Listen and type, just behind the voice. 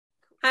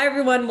Hi,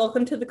 everyone.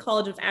 Welcome to the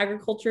College of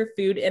Agriculture,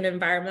 Food, and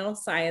Environmental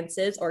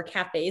Sciences, or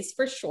CAFES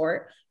for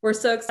short. We're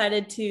so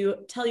excited to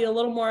tell you a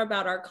little more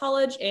about our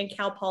college and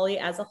Cal Poly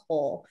as a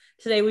whole.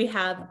 Today, we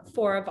have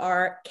four of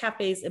our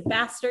CAFES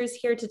ambassadors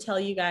here to tell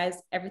you guys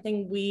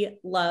everything we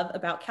love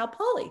about Cal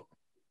Poly.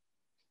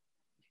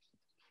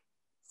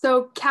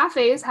 So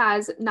CAFES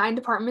has 9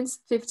 departments,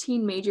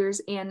 15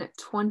 majors, and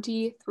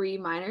 23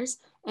 minors.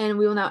 And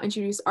we will now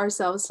introduce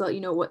ourselves to let you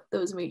know what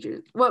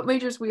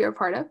majors we are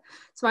part of.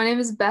 So my name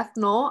is Beth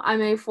Knoll.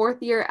 I'm a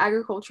 4th-year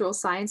agricultural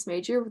science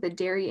major with a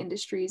dairy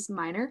industries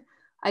minor.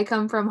 I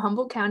come from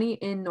Humboldt County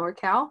in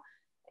NorCal.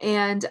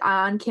 And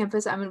on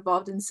campus, I'm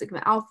involved in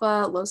Sigma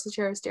Alpha, Los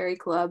Lecheros Dairy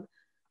Club,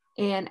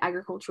 and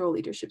Agricultural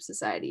Leadership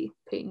Society.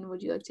 Peyton,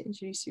 would you like to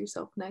introduce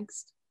yourself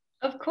next?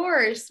 Of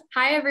course.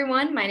 Hi,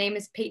 everyone. My name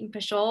is Peyton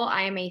Pichol.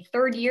 I am a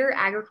 3rd-year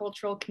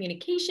agricultural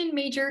communication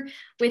major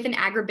with an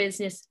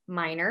agribusiness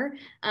minor.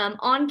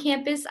 On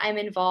campus, I'm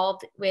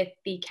involved with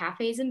the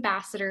CAFES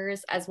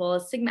ambassadors, as well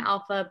as Sigma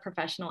Alpha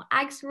Professional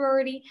Ag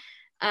Sorority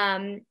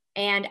and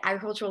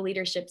Agricultural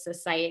Leadership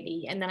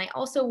Society. And then I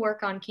also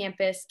work on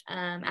campus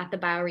at the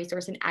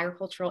Bioresource and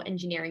Agricultural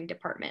Engineering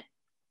Department.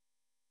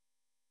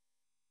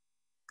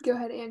 Go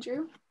ahead,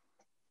 Andrew.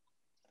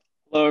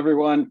 Hello,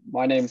 everyone.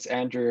 My name is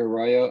Andrew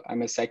Arroyo.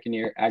 I'm a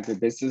 2nd-year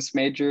agribusiness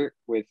major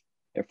with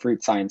a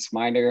fruit science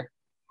minor.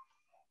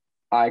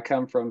 I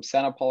come from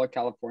Santa Paula,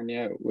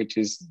 California, which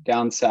is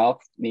down south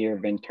near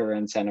Ventura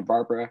and Santa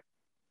Barbara.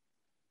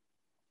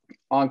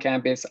 On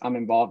campus, I'm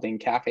involved in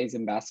CAFES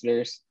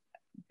ambassadors,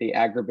 the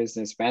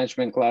Agribusiness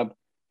Management Club,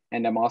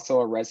 and I'm also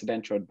a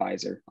residential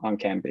advisor on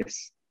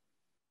campus.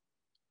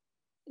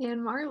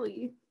 And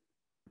Marley.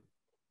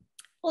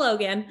 Hello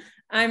again.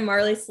 I'm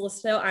Marley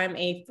Solicito. I'm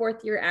a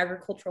 4th-year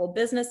agricultural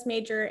business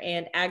major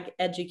and ag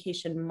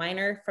education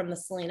minor from the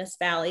Salinas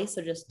Valley,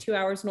 so just 2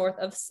 hours north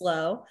of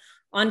SLO.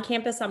 On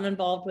campus, I'm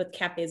involved with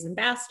CAFES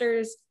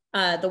ambassadors,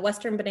 the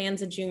Western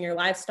Bonanza Junior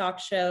Livestock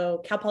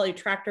Show, Cal Poly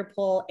Tractor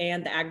Pull,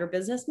 and the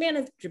Agribusiness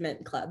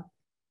Management Club.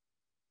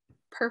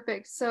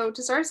 Perfect. So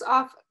to start us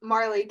off,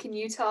 Marley, can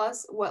you tell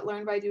us what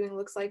Learn by Doing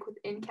looks like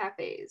within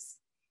CAFES?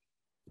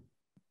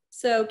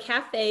 So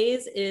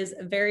CAFES is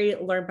very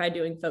learn by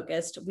doing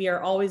focused. We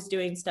are always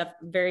doing stuff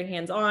very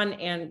hands-on,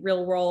 and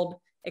real world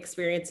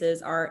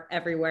experiences are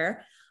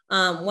everywhere.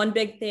 One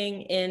big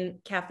thing in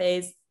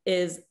CAFES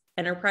is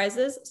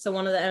enterprises. So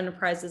one of the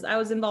enterprises I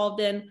was involved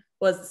in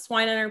was the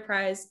swine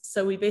enterprise.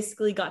 So we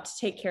basically got to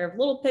take care of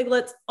little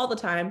piglets all the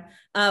time.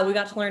 We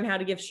got to learn how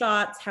to give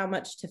shots, how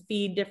much to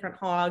feed different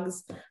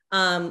hogs,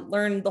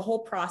 learn the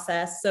whole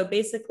process. So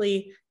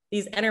basically,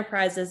 these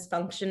enterprises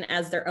function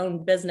as their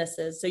own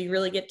businesses. So you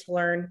really get to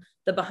learn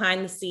the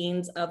behind the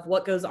scenes of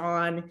what goes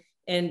on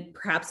in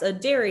perhaps a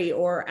dairy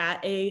or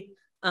at a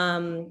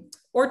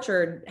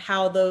orchard,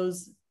 how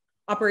those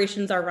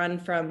operations are run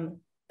from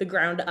the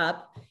ground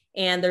up.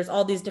 And there's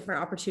all these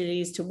different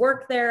opportunities to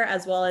work there,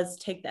 as well as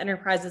take the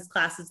enterprises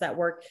classes that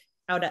work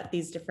out at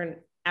these different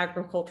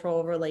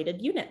agricultural related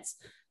units.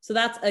 So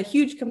that's a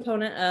huge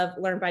component of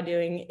Learn by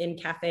Doing in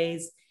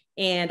CAFES.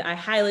 And I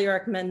highly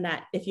recommend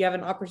that if you have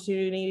an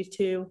opportunity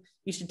to,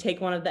 you should take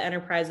one of the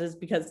enterprises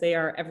because they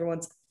are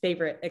everyone's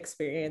favorite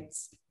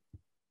experience.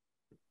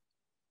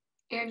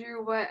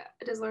 Andrew, what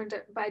does Learn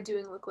by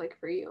Doing look like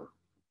for you?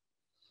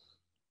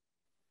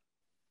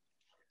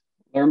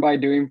 Learn by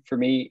Doing for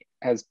me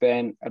has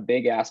been a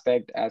big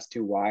aspect as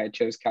to why I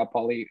chose Cal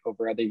Poly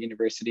over other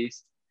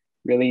universities.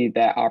 Really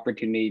that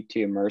opportunity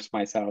to immerse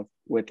myself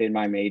within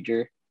my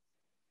major.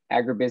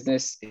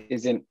 Agribusiness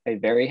isn't a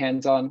very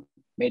hands-on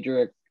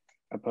major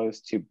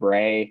opposed to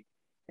BRE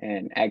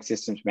and ag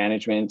systems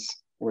management,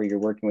 where you're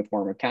working with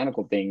more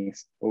mechanical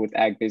things. But with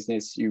ag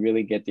business, you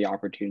really get the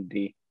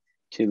opportunity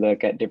to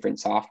look at different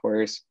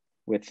softwares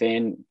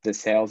within the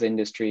sales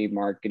industry,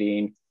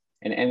 marketing,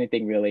 and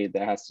anything really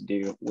that has to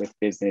do with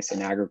business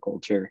and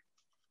agriculture.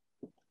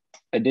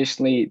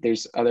 Additionally,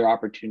 there's other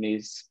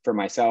opportunities for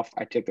myself.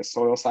 I took a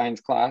soil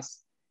science class,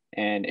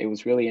 and it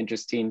was really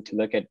interesting to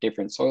look at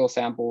different soil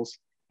samples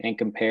and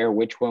compare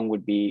which one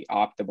would be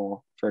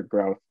optimal for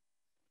growth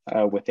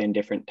within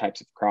different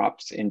types of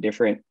crops in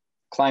different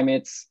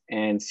climates,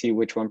 and see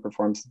which one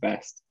performs the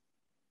best.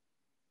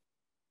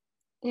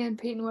 And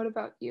Peyton, what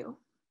about you?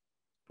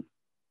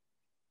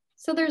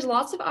 So there's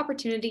lots of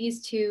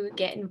opportunities to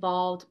get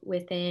involved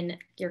within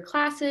your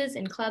classes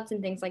and clubs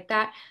and things like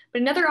that.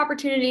 But another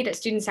opportunity that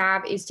students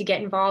have is to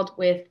get involved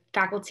with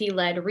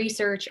faculty-led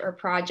research or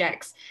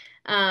projects.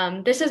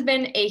 This has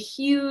been a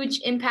huge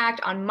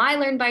impact on my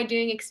Learn by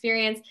Doing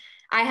experience.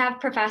 I have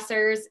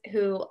professors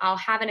who I'll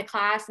have in a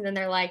class and then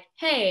they're like,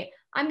 hey,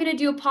 I'm going to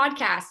do a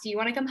podcast. Do you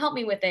want to come help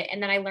me with it?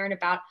 And then I learn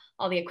about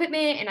all the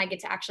equipment and I get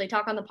to actually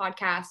talk on the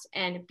podcast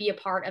and be a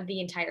part of the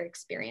entire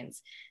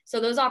experience. So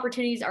those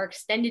opportunities are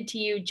extended to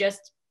you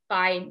just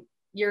by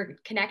your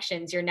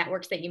connections, your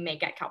networks that you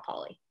make at Cal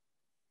Poly.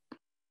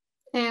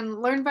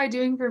 And Learn by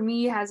Doing for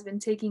me has been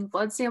taking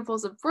blood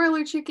samples of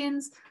broiler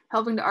chickens,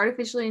 helping to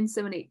artificially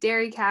inseminate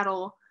dairy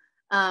cattle,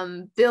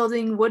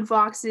 building wood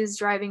boxes,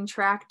 driving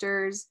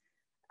tractors,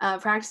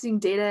 practicing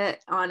data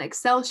on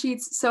Excel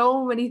sheets,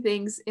 so many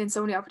things and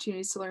so many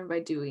opportunities to learn by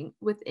doing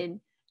within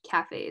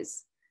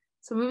cafes.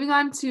 So moving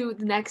on to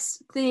the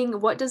next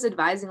thing, what does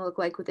advising look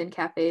like within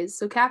cafes?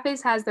 So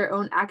cafes has their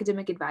own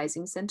academic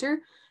advising center,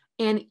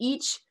 and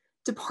each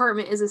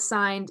department is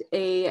assigned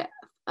a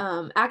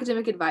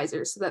academic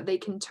advisor so that they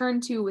can turn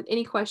to with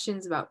any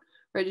questions about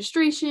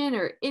registration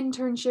or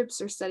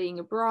internships or studying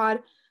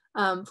abroad,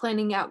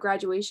 planning out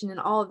graduation and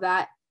all of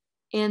that.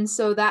 And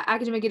so that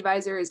academic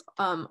advisor is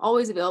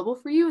always available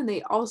for you. And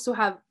they also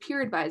have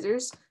peer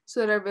advisors so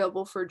that are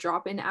available for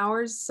drop-in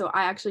hours. So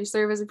I actually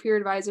serve as a peer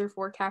advisor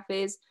for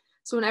cafes.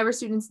 So whenever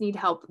students need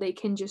help, they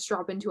can just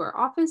drop into our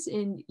office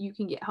and you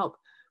can get help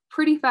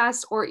pretty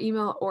fast, or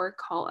email or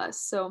call us.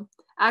 So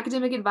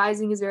academic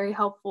advising is very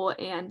helpful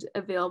and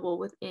available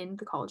within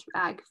the College of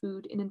Ag,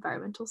 Food, and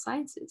Environmental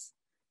Sciences.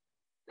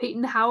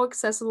 Peyton, how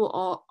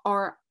accessible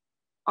are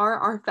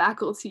our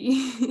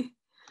faculty?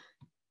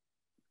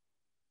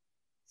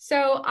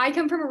 So I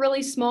come from a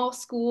really small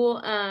school.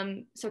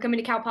 So coming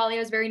to Cal Poly, I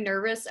was very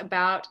nervous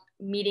about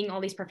meeting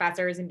all these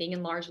professors and being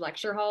in large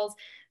lecture halls.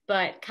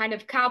 But kind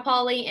of Cal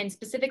Poly, and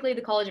specifically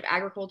the College of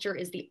Agriculture,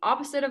 is the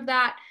opposite of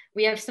that.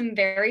 We have some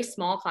very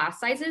small class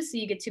sizes, so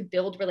you get to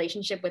build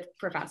relationship with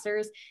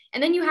professors.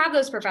 And then you have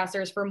those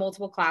professors for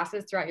multiple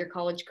classes throughout your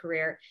college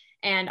career.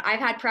 And I've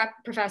had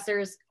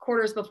professors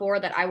quarters before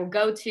that I will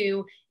go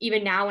to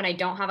even now when I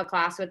don't have a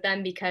class with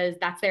them, because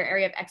that's their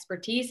area of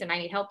expertise and I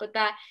need help with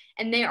that.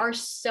 And they are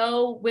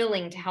so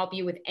willing to help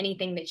you with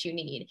anything that you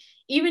need.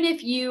 Even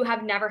if you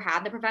have never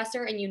had the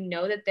professor and you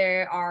know that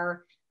there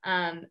are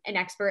an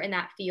expert in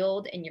that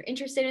field and you're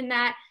interested in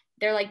that,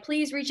 they're like,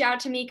 please reach out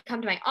to me,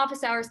 come to my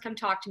office hours, come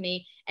talk to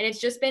me. And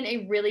it's just been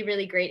a really,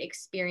 really great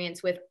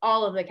experience with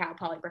all of the Cal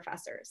Poly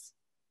professors.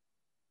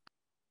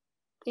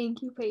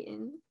 Thank you,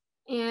 Peyton.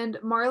 And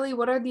Marley,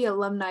 what are the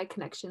alumni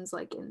connections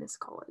like in this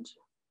college?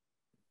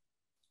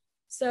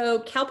 So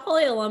Cal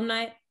Poly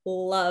alumni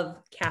love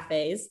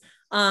cafes.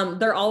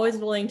 They're always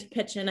willing to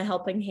pitch in a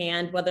helping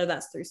hand, whether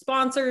that's through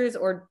sponsors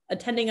or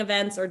attending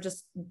events or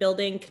just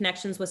building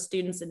connections with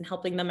students and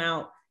helping them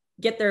out,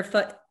 get their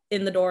foot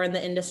in the door in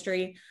the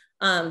industry.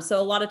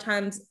 So a lot of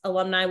times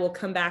alumni will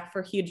come back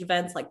for huge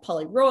events like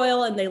Poly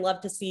Royal, and they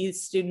love to see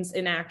students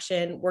in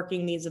action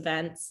working these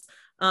events.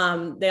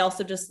 They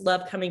also just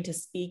love coming to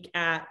speak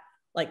at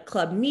like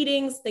club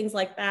meetings, things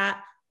like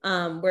that,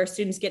 where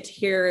students get to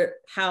hear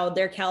how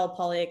their Cal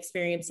Poly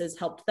experiences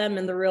helped them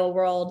in the real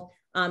world,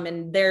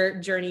 and their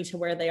journey to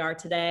where they are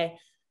today.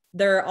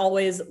 They're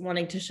always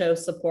wanting to show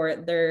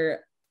support.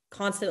 They're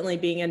constantly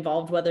being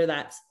involved, whether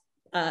that's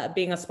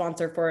being a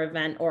sponsor for an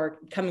event or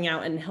coming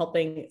out and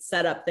helping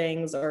set up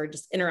things or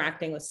just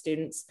interacting with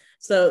students.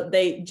 So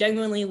they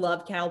genuinely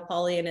love Cal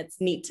Poly, and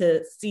it's neat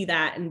to see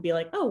that and be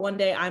like, oh, one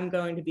day I'm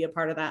going to be a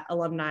part of that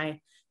alumni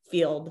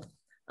field.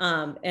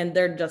 And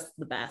they're just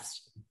the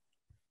best.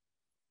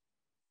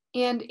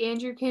 And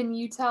Andrew, can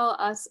you tell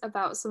us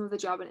about some of the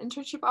job and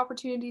internship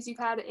opportunities you've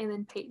had? And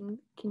then Peyton,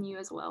 can you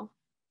as well?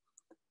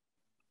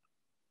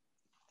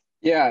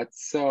 Yeah,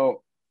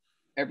 so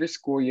every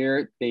school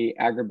year, the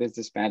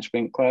Agribusiness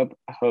Management Club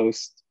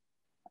hosts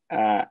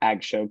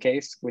Ag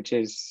Showcase, which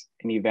is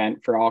an event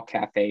for all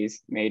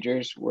cafes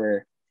majors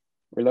where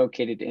we're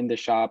located in the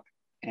shop,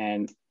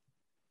 and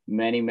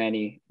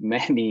many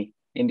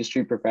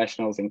industry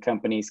professionals and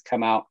companies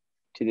come out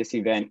to this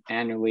event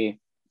annually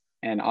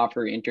and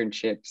offer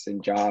internships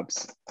and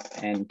jobs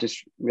and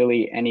just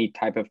really any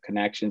type of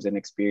connections and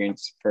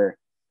experience for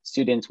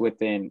students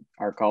within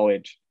our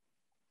college.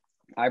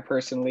 I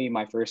personally,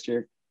 my first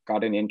year,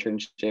 got an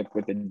internship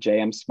with the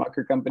JM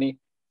Smucker Company.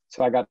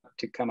 So I got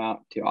to come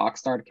out to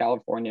Oxnard,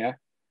 California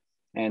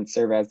and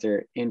serve as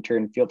their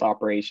intern field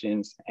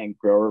operations and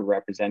grower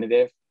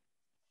representative.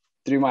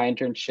 Through my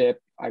internship,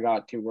 I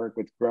got to work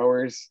with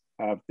growers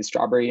of the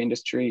strawberry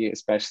industry,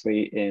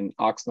 especially in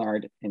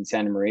Oxnard and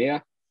Santa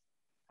Maria.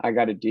 I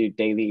got to do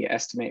daily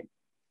estimates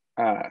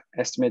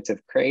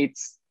of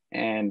crates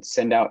and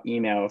send out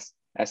emails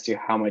as to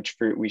how much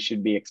fruit we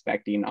should be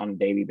expecting on a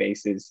daily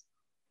basis,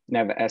 and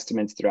have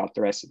estimates throughout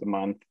the rest of the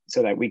month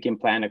so that we can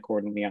plan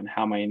accordingly on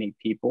how many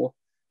people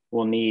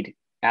we'll need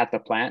at the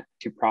plant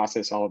to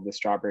process all of the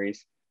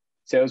strawberries.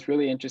 So it was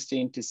really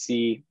interesting to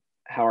see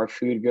how our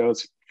food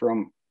goes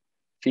from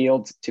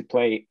fields to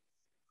plate,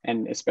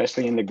 and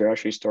especially in the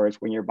grocery stores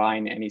when you're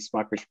buying any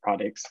Smucker's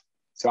products.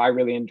 So I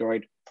really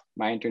enjoyed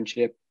my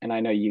internship, and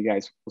I know you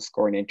guys will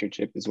score an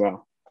internship as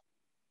well.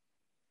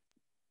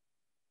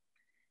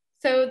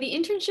 So the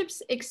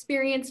internships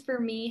experience for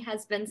me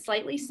has been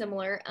slightly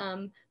similar.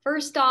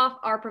 First off,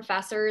 our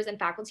professors and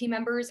faculty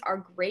members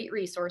are great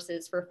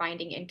resources for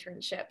finding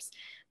internships.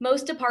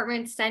 Most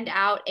departments send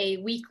out a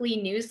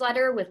weekly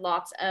newsletter with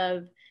lots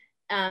of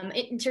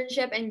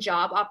internship and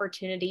job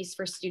opportunities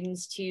for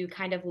students to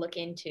kind of look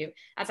into.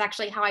 That's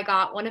actually how I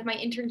got one of my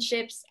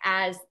internships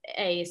as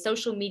a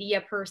social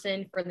media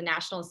person for the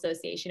National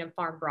Association of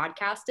Farm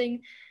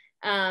Broadcasting.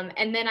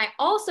 And then I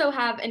also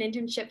have an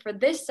internship for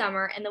this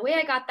summer. And the way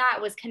I got that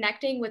was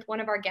connecting with one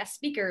of our guest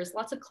speakers.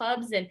 Lots of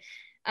clubs and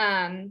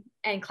and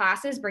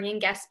classes, bringing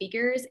guest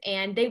speakers,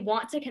 and they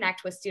want to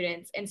connect with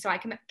students. And so I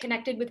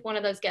connected with one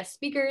of those guest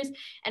speakers,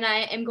 and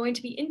I am going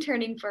to be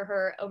interning for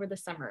her over the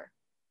summer.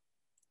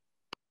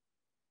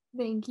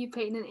 Thank you,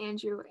 Peyton and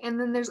Andrew. And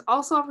then there's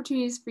also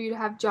opportunities for you to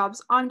have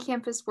jobs on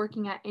campus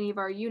working at any of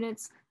our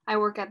units. I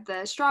work at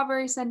the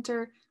Strawberry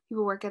Center,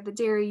 people work at the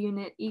Dairy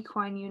Unit,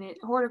 Equine Unit,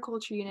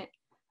 Horticulture Unit.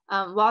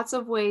 Lots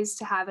of ways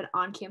to have an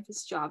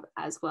on-campus job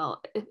as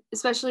well,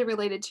 especially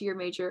related to your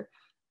major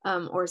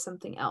or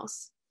something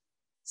else.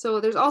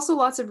 So there's also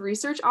lots of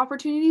research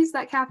opportunities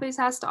that Cafes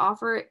has to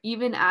offer,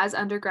 even as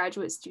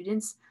undergraduate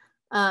students.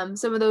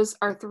 Some of those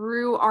are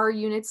through our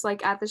units,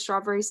 like at the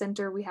Strawberry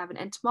Center, we have an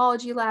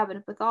entomology lab and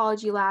a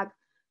pathology lab.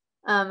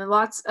 And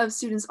lots of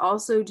students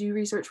also do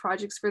research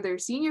projects for their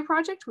senior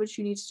project, which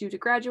you need to do to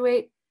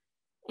graduate.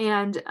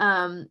 And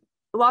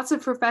lots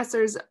of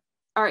professors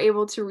are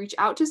able to reach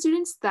out to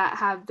students that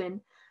have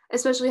been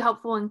especially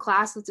helpful in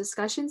class with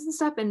discussions and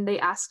stuff, and they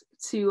ask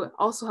to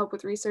also help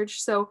with research.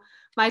 So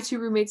my two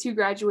roommates who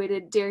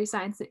graduated dairy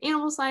science and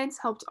animal science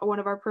helped one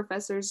of our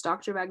professors,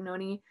 Dr.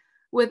 Bagnoni,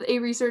 with a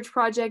research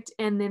project,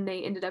 and then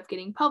they ended up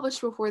getting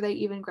published before they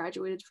even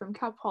graduated from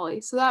Cal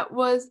Poly. So that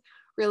was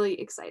really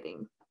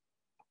exciting.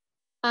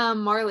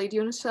 Marley, do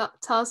you want to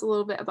tell us a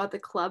little bit about the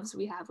clubs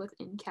we have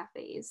within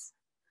Cafes?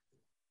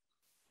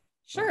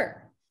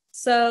 Sure.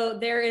 So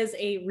there is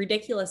a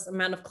ridiculous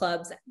amount of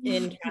clubs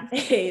in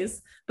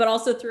Cafes, but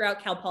also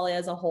throughout Cal Poly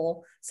as a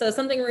whole. So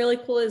something really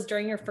cool is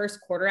during your first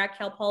quarter at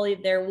Cal Poly,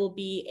 there will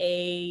be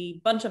a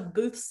bunch of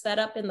booths set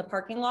up in the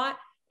parking lot.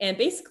 And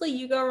basically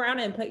you go around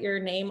and put your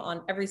name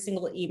on every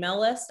single email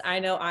list. I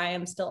know I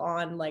am still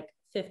on like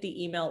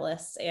 50 email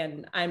lists,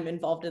 and I'm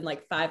involved in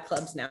like 5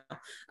 clubs now,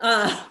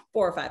 4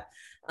 or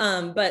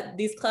 5. But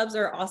these clubs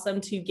are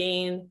awesome to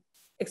gain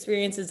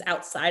experiences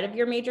outside of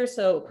your major.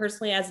 So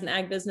personally, as an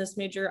ag business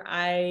major,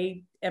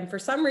 I am for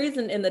some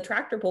reason in the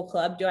tractor pull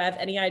club. Do I have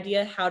any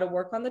idea how to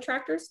work on the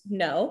tractors?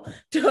 No.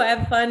 Do I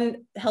have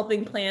fun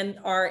helping plan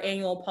our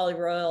annual Poly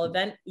Royal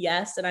event?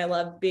 Yes. And I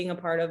love being a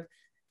part of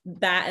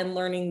that and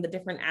learning the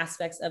different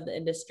aspects of the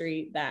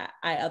industry that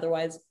I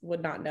otherwise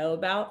would not know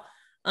about.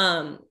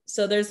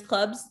 So there's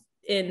clubs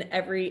in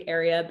every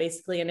area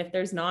basically. And if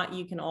there's not,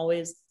 you can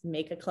always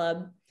make a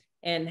club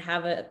and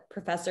have a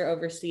professor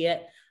oversee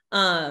it.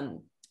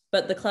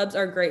 But the clubs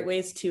are great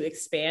ways to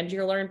expand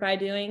your learn by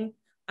doing.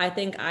 I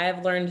think I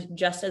have learned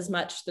just as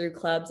much through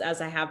clubs as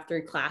I have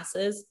through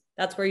classes.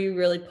 That's where you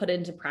really put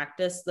into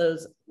practice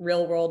those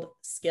real world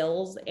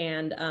skills,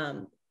 and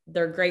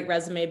they're great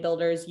resume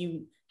builders.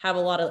 You have a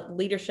lot of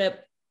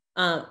leadership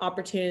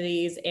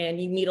opportunities,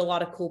 and you meet a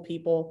lot of cool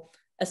people,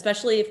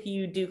 especially if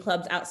you do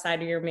clubs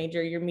outside of your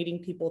major. You're meeting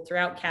people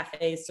throughout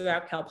Cafes,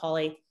 throughout Cal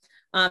Poly,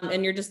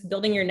 and you're just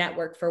building your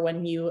network for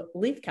when you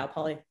leave Cal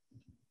Poly.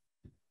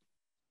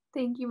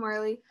 Thank you,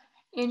 Marley.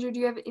 Andrew, do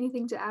you have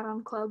anything to add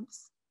on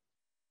clubs?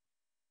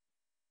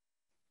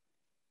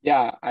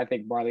 Yeah, I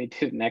think Marley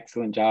did an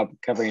excellent job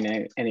covering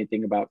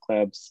anything about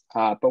clubs.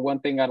 But one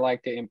thing I'd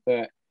like to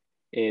input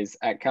is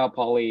at Cal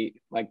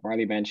Poly, like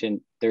Marley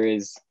mentioned, there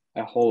is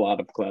a whole lot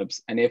of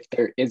clubs. And if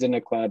there isn't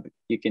a club,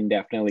 you can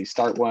definitely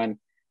start one.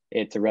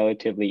 It's a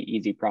relatively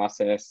easy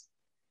process.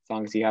 As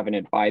long as you have an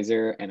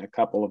advisor and a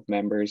couple of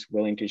members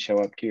willing to show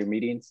up to your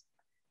meetings,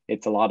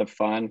 it's a lot of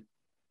fun.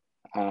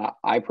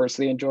 I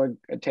personally enjoyed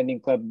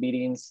attending club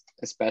meetings,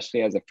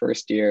 especially as a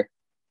first year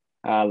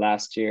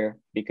last year,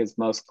 because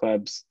most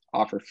clubs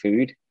offer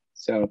food.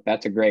 So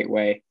that's a great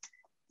way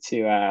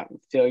to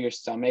fill your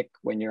stomach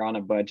when you're on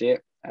a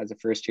budget as a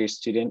first year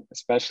student,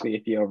 especially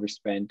if you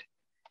overspend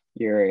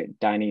your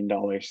dining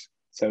dollars.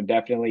 So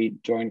definitely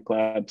join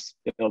clubs,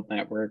 build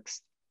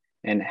networks,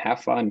 and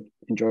have fun.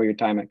 Enjoy your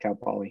time at Cal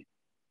Poly.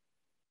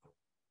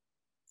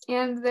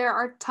 And there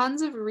are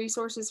tons of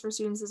resources for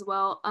students as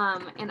well.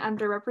 And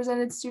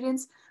underrepresented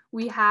students,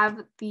 we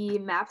have the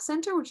MAP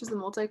Center, which is the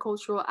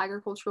Multicultural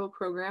Agricultural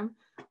Program,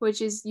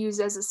 which is used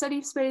as a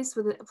study space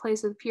with a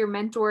place with peer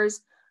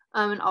mentors,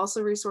 and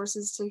also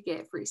resources to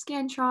get free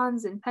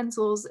Scantrons and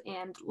pencils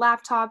and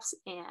laptops.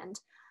 And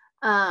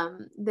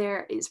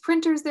there is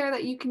printers there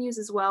that you can use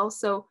as well.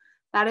 So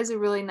that is a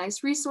really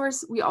nice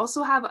resource. We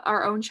also have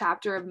our own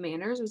chapter of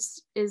Manners, which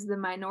is the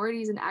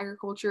Minorities in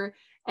Agriculture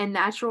and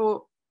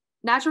Natural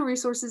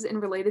Resources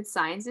and Related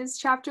Sciences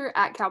chapter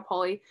at Cal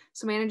Poly.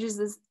 So Manners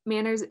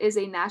is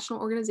a national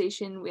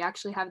organization. We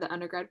actually have the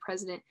undergrad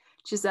president,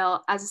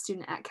 Giselle, as a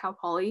student at Cal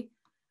Poly.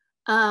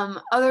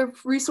 Other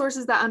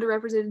resources that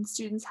underrepresented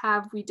students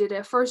have, we did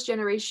a first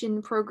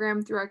generation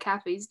program through our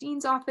Cafes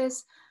Dean's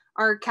office.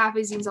 Our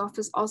Cafes Dean's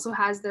office also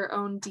has their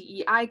own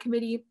DEI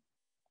committee,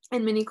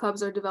 and many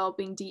clubs are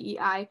developing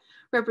DEI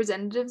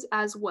representatives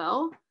as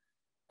well.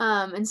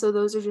 And so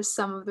those are just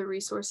some of the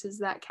resources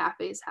that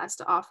Cafes has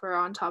to offer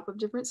on top of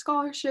different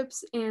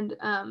scholarships and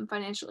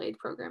financial aid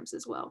programs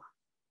as well.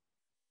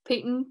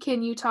 Peyton,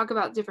 can you talk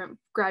about different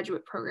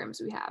graduate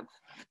programs we have?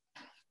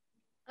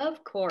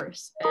 Of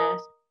course,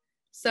 Beth.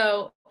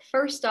 So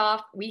first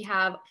off, we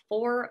have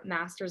 4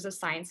 Masters of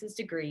Sciences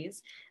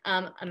degrees,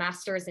 a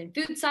master's in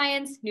food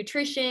science,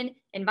 nutrition,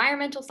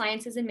 environmental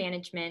sciences and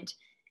management,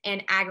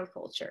 and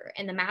agriculture.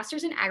 And the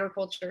master's in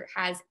agriculture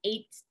has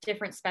 8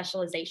 different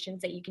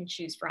specializations that you can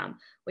choose from,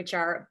 which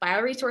are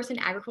bioresource and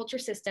agriculture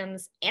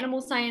systems,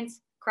 animal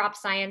science, crop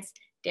science,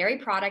 dairy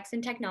products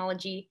and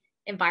technology,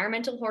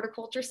 environmental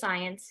horticulture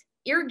science,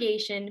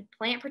 irrigation,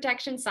 plant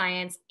protection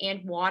science,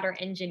 and water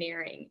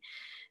engineering.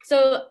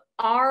 So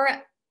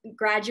our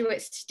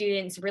graduate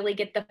students really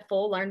get the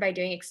full learn by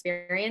doing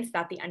experience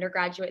that the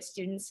undergraduate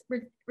students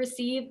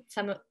receive,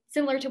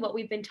 similar to what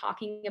we've been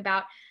talking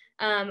about,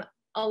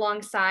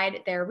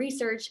 alongside their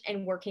research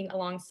and working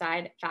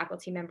alongside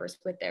faculty members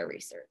with their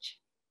research.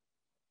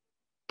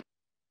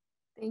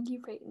 Thank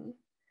you, Peyton.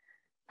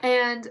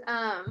 And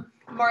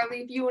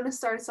Marley, if you want to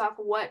start us off,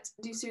 what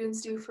do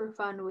students do for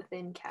fun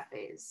within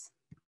cafes?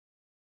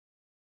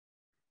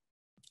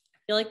 I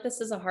feel like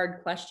this is a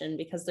hard question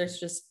because there's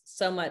just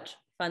so much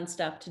fun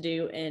stuff to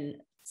do in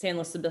San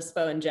Luis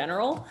Obispo in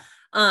general.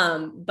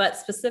 But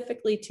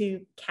specifically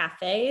to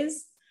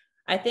cafes,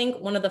 I think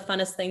one of the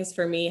funnest things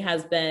for me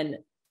has been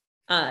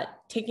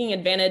taking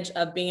advantage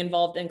of being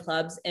involved in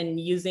clubs and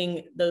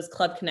using those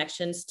club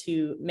connections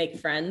to make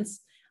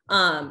friends.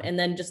 And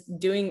then just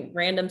doing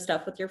random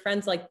stuff with your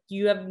friends. Like,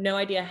 you have no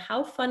idea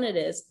how fun it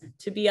is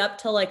to be up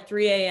till like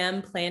 3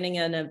 a.m. planning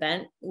an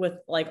event with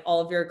like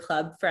all of your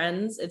club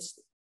friends. It's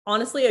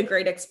honestly a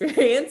great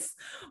experience.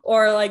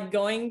 Or like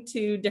going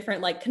to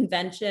different like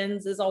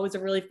conventions is always a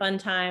really fun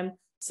time.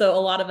 So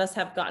a lot of us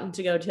have gotten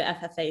to go to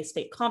FFA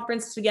state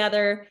conference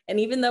together. And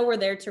even though we're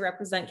there to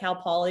represent Cal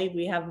Poly,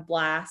 we have a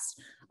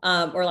blast,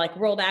 or like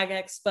World Ag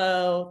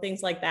Expo,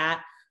 things like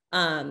that.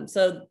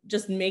 So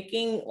just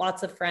making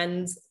lots of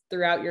friends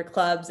throughout your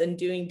clubs and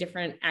doing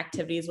different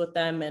activities with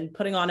them and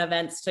putting on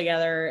events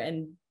together.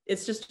 And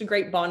it's just a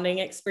great bonding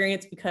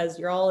experience because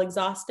you're all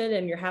exhausted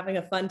and you're having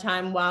a fun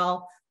time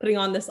while putting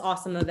on this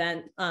awesome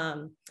event.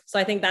 So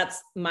I think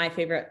that's my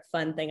favorite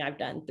fun thing I've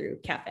done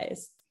through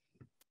cafes.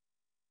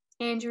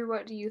 Andrew,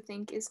 what do you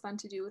think is fun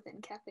to do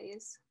within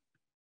cafes?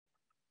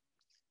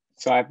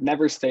 So I've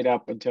never stayed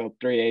up until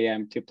 3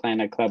 a.m. to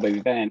plan a club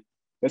event,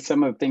 but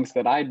some of the things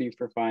that I do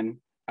for fun,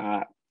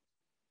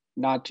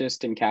 not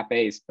just in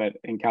cafes, but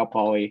in Cal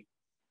Poly,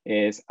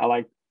 is I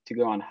like to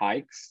go on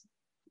hikes.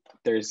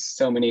 There's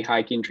so many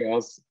hiking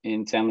trails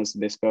in San Luis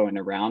Obispo and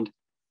around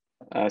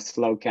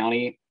SLO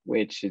County,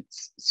 which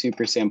it's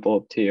super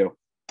simple to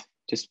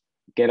just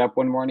get up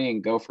one morning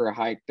and go for a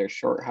hike. There's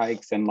short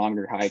hikes and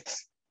longer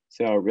hikes.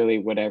 So really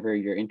whatever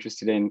you're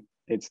interested in,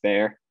 it's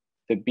there.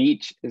 The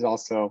beach is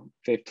also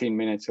 15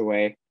 minutes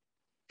away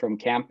from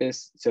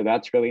campus. So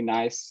that's really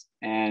nice.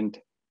 And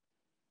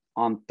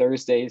on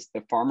Thursdays,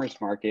 the farmers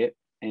market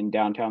in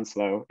downtown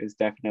SLO is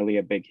definitely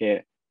a big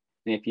hit.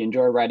 And if you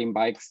enjoy riding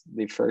bikes,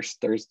 the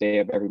first Thursday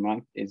of every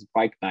month is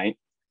bike night.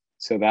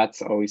 So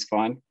that's always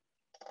fun.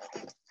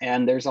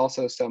 And there's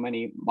also so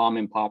many mom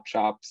and pop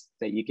shops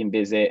that you can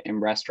visit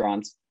and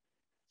restaurants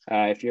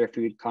if you're a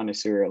food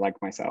connoisseur like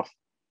myself.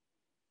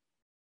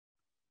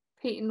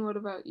 Peyton, what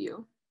about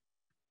you?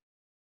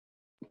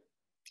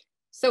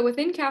 So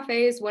within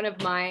cafes, one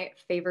of my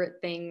favorite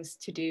things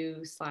to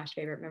do /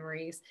 favorite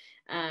memories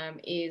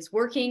is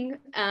working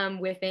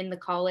within the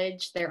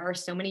college. There are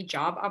so many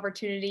job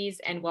opportunities.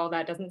 And while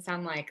that doesn't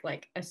sound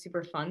like a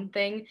super fun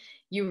thing,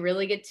 you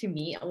really get to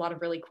meet a lot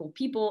of really cool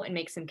people and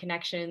make some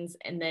connections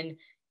and then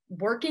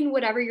work in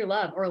whatever you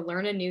love or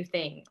learn a new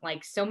thing.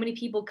 Like, so many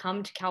people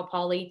come to Cal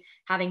Poly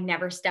having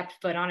never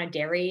stepped foot on a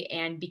dairy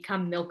and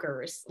become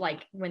milkers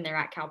like when they're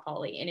at Cal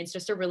Poly. And it's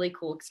just a really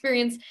cool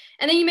experience.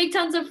 And then you make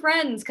tons of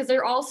friends because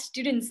they're all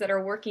students that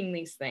are working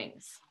these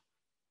things.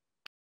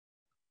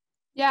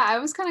 Yeah, I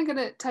was kind of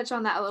going to touch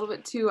on that a little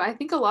bit too. I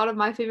think a lot of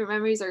my favorite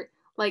memories are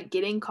like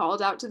getting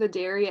called out to the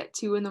dairy at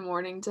 2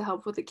 a.m. to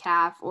help with the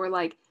calf, or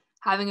like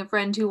having a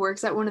friend who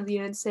works at one of the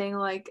units saying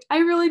like, I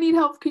really need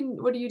help.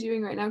 What are you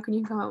doing right now? Can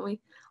you come help me?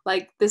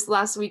 Like this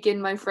last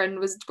weekend, my friend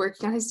was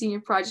working on his senior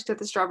project at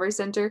the Strawberry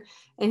Center,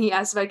 and he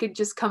asked if I could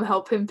just come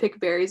help him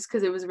pick berries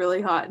because it was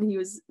really hot and he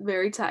was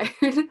very tired.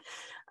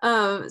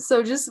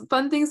 So just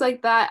fun things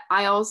like that.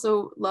 I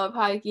also love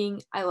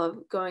hiking. I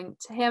love going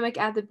to hammock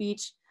at the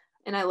beach,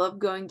 and I love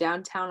going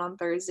downtown on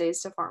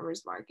Thursdays to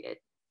farmers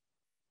market.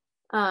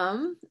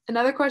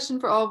 Another question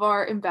for all of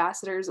our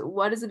ambassadors: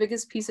 what is the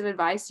biggest piece of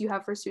advice you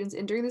have for students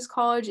entering this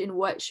college, and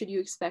what should you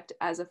expect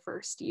as a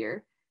first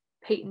year?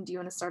 Peyton, do you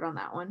want to start on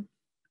that one?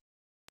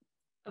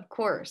 Of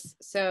course.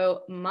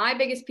 So my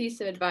biggest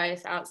piece of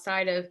advice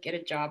outside of get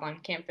a job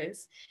on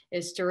campus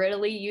is to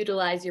really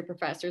utilize your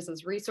professors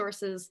as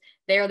resources.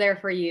 They're there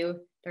for you.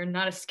 They're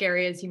not as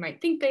scary as you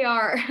might think they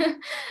are.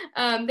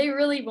 They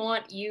really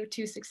want you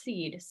to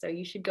succeed. So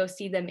you should go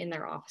see them in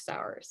their office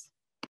hours.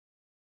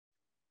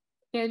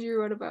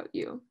 Andrew, what about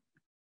you?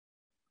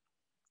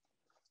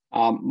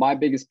 My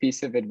biggest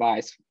piece of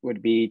advice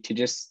would be to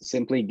just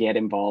simply get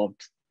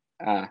involved.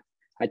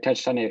 I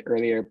touched on it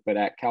earlier, but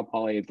at Cal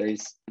Poly,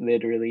 there's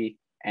literally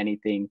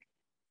anything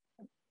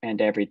and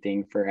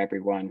everything for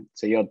everyone.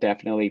 So you'll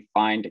definitely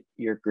find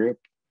your group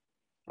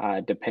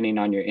depending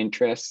on your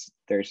interests.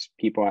 There's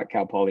people at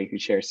Cal Poly who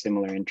share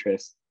similar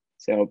interests.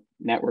 So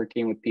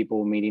networking with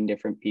people, meeting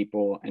different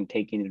people, and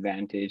taking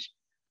advantage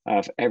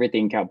of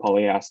everything Cal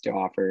Poly has to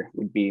offer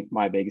would be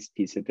my biggest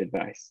piece of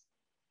advice.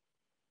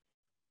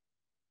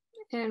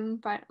 And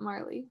by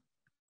Marley.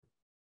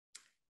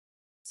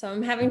 So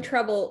I'm having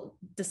trouble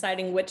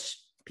deciding which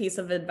piece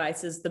of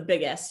advice is the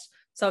biggest.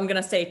 So I'm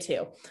going to say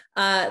two.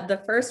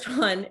 The first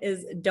one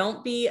is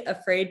don't be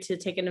afraid to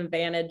take an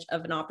advantage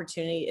of an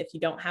opportunity if you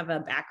don't have a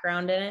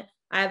background in it.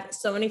 I have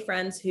so many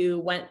friends who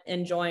went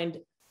and joined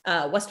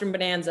Western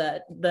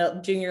Bonanza,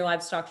 the junior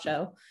livestock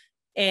show,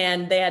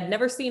 and they had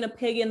never seen a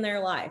pig in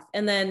their life.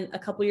 And then a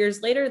couple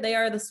years later, they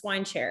are the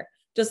swine chair.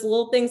 Just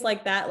little things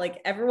like that.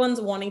 Like everyone's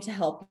wanting to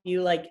help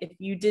you. Like if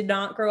you did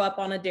not grow up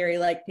on a dairy,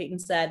 like Peyton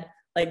said,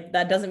 like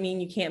that doesn't mean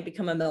you can't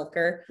become a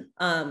milker.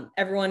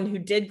 Everyone who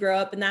did grow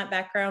up in that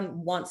background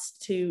wants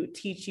to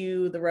teach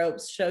you the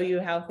ropes, show you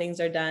how things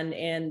are done,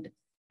 and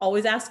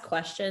always ask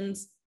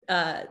questions.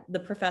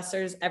 The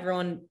professors,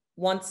 everyone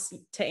wants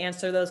to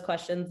answer those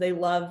questions. They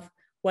love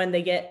when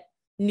they get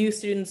new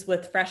students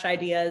with fresh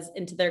ideas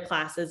into their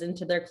classes,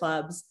 into their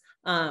clubs.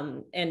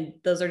 And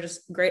those are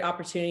just great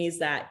opportunities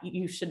that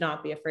you should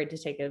not be afraid to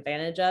take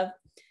advantage of.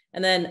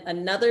 And then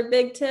another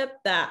big tip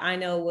that I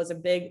know was a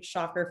big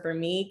shocker for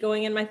me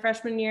going in my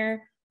freshman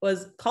year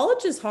was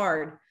college is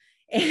hard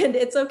and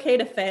it's okay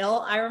to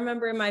fail. I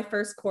remember in my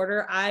first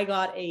quarter, I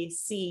got a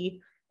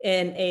C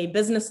in a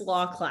business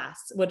law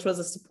class, which was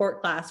a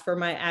support class for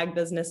my ag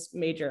business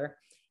major.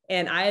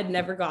 And I had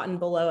never gotten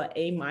below an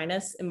A-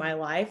 in my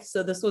life.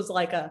 So this was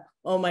like a,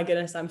 oh my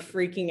goodness, I'm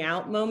freaking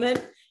out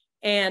moment.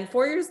 And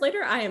 4 years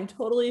later, I am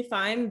totally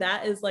fine.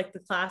 That is like the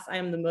class I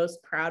am the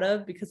most proud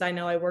of because I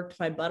know I worked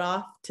my butt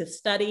off to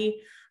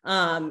study.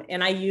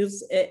 And I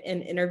use it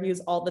in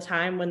interviews all the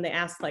time when they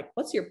ask like,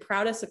 what's your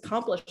proudest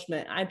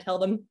accomplishment? I tell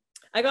them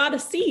I got a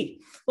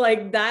C.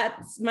 Like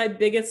that's my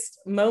biggest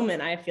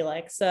moment, I feel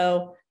like.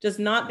 So just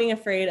not being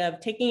afraid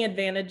of taking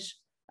advantage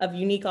of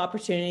unique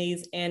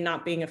opportunities and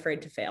not being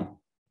afraid to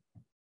fail.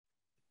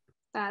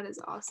 That is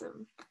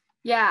awesome.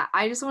 Yeah,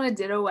 I just want to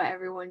ditto what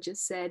everyone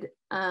just said.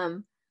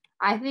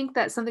 I think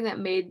that something that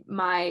made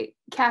my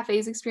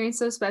cafes experience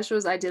so special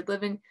is I did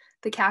live in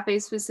the cafe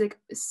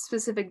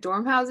specific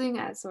dorm housing.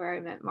 That's where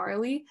I met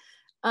Marley.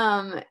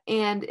 And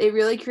it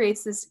really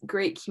creates this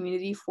great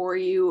community for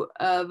you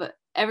of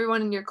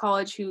everyone in your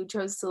college who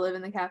chose to live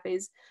in the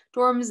cafes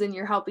dorms, and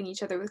you're helping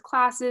each other with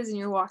classes and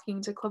you're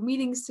walking to club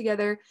meetings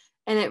together.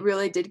 And it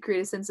really did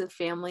create a sense of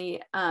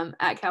family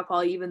at Cal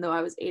Poly, even though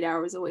I was 8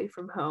 hours away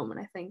from home. And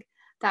I think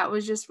that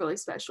was just really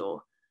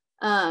special.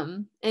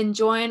 And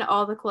join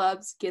all the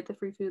clubs, get the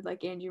free food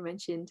like Andrew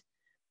mentioned.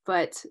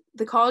 But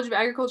the College of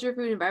Agriculture,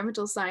 Food, and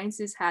Environmental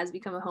Sciences has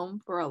become a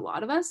home for a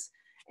lot of us.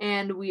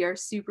 And we are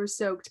super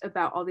stoked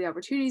about all the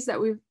opportunities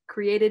that we've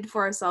created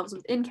for ourselves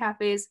within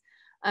cafes,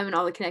 and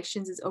all the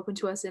connections is open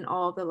to us, and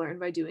all the learn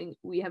by doing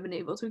we have been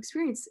able to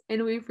experience.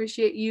 And we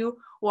appreciate you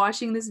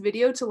watching this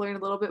video to learn a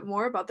little bit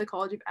more about the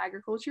College of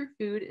Agriculture,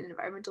 Food, and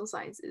Environmental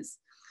Sciences.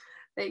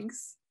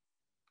 Thanks.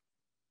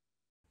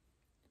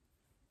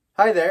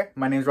 Hi there,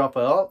 my name is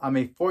Rafael. I'm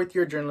a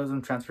fourth-year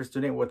journalism transfer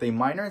student with a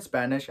minor in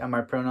Spanish, and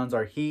my pronouns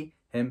are he,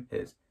 him,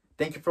 his.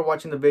 Thank you for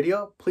watching the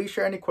video. Please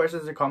share any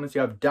questions or comments you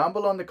have down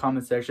below in the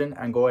comment section,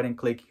 and go ahead and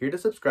click here to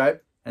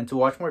subscribe, and to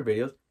watch more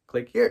videos,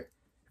 click here.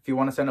 If you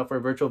want to sign up for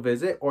a virtual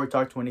visit or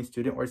talk to any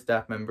student or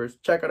staff members,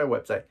 check out our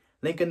website.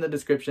 Link in the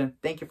description.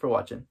 Thank you for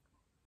watching.